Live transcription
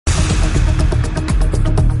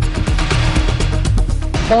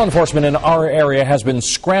Law enforcement in our area has been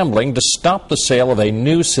scrambling to stop the sale of a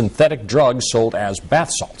new synthetic drug sold as bath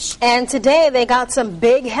salts. And today they got some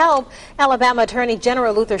big help. Alabama Attorney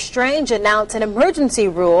General Luther Strange announced an emergency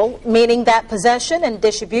rule, meaning that possession and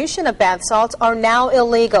distribution of bath salts are now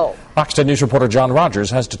illegal. Fox 10 News reporter John Rogers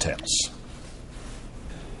has details.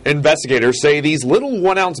 Investigators say these little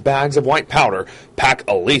 1-ounce bags of white powder pack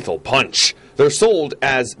a lethal punch. They're sold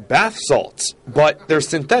as bath salts, but they're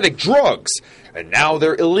synthetic drugs, and now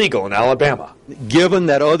they're illegal in Alabama. Given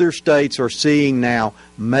that other states are seeing now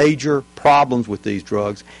major problems with these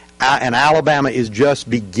drugs, and Alabama is just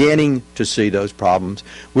beginning to see those problems,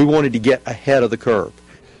 we wanted to get ahead of the curve.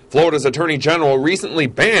 Florida's Attorney General recently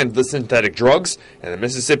banned the synthetic drugs, and the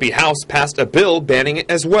Mississippi House passed a bill banning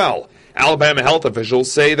it as well. Alabama health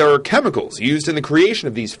officials say there are chemicals used in the creation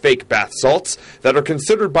of these fake bath salts that are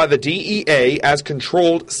considered by the DEA as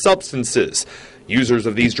controlled substances. Users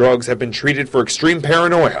of these drugs have been treated for extreme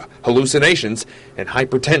paranoia, hallucinations, and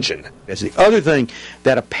hypertension. The other thing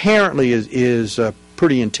that apparently is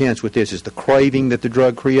pretty intense with this is the craving that the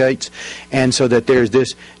drug creates, and so that there's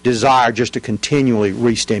this desire just to continually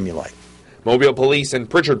re-stimulate. Mobile police and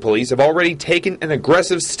Pritchard police have already taken an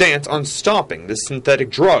aggressive stance on stopping this synthetic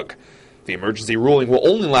drug. The emergency ruling will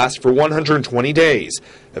only last for 120 days.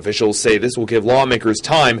 Officials say this will give lawmakers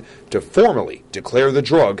time to formally declare the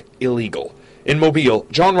drug illegal. In Mobile,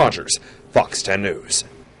 John Rogers, Fox 10 News.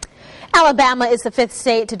 Alabama is the 5th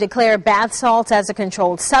state to declare bath salts as a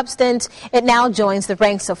controlled substance. It now joins the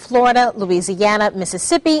ranks of Florida, Louisiana,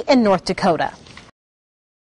 Mississippi, and North Dakota.